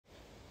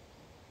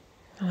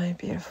My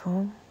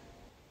beautiful,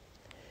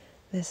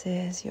 this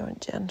is your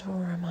gentle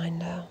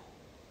reminder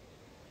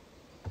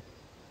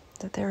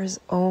that there is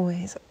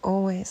always,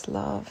 always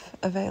love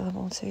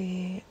available to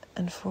you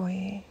and for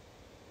you.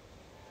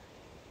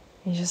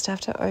 You just have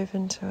to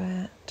open to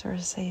it, to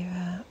receive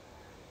it.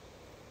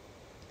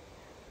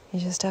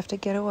 You just have to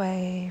get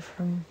away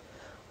from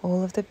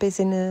all of the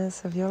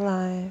busyness of your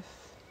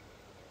life.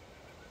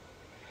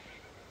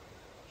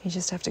 You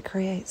just have to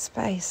create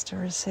space to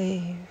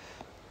receive.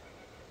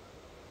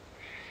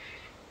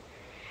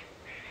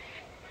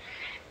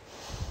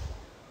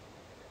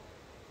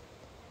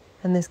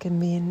 And this can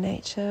be in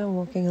nature,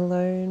 walking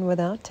alone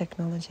without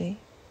technology.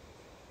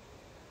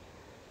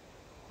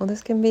 Or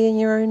this can be in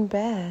your own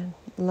bed,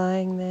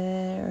 lying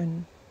there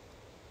and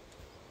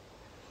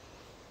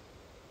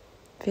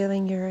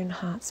feeling your own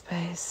heart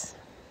space.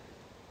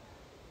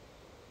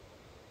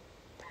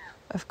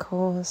 Of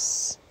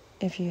course,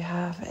 if you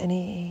have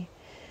any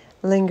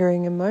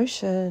lingering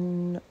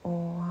emotion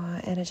or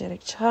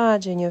energetic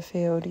charge in your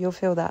field, you'll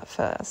feel that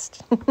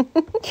first.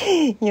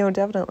 You'll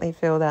definitely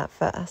feel that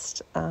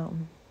first.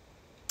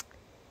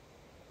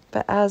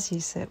 But as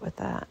you sit with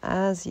that,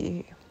 as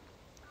you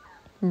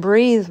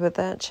breathe with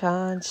that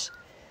charge,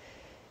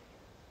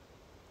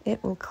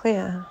 it will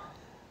clear,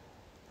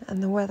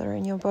 and the weather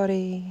in your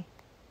body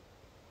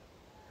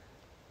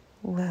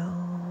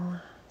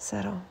will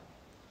settle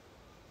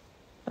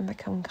and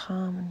become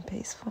calm and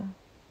peaceful.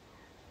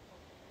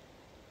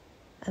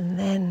 And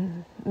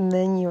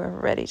then you are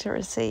ready to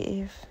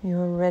receive. You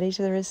are ready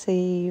to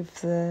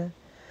receive the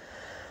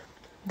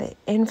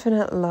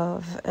infinite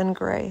love and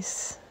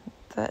grace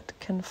that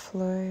can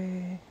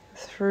flow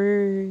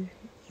through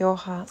your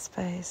heart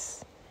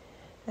space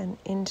and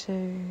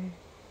into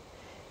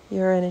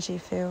your energy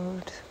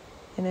field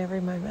in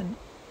every moment.